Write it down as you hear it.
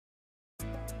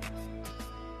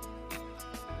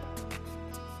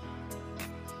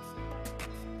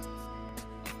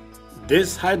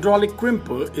This hydraulic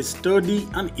crimper is sturdy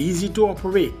and easy to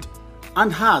operate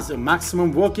and has a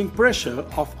maximum working pressure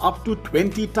of up to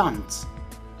 20 tons.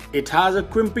 It has a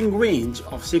crimping range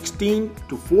of 16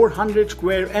 to 400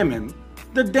 square mm.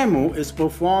 The demo is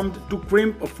performed to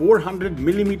crimp a 400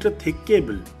 mm thick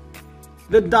cable.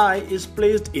 The die is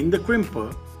placed in the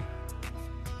crimper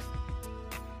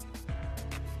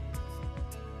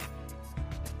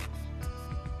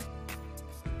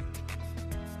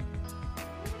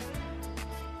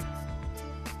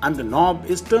and the knob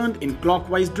is turned in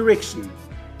clockwise direction.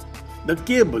 The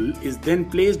cable is then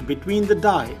placed between the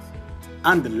die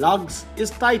and the lugs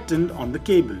is tightened on the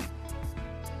cable.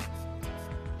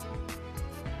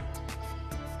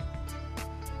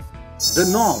 The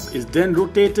knob is then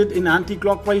rotated in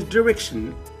anti-clockwise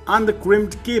direction and the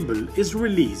crimped cable is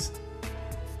released.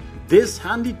 This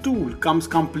handy tool comes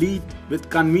complete with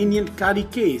convenient carry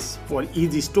case for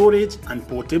easy storage and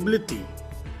portability.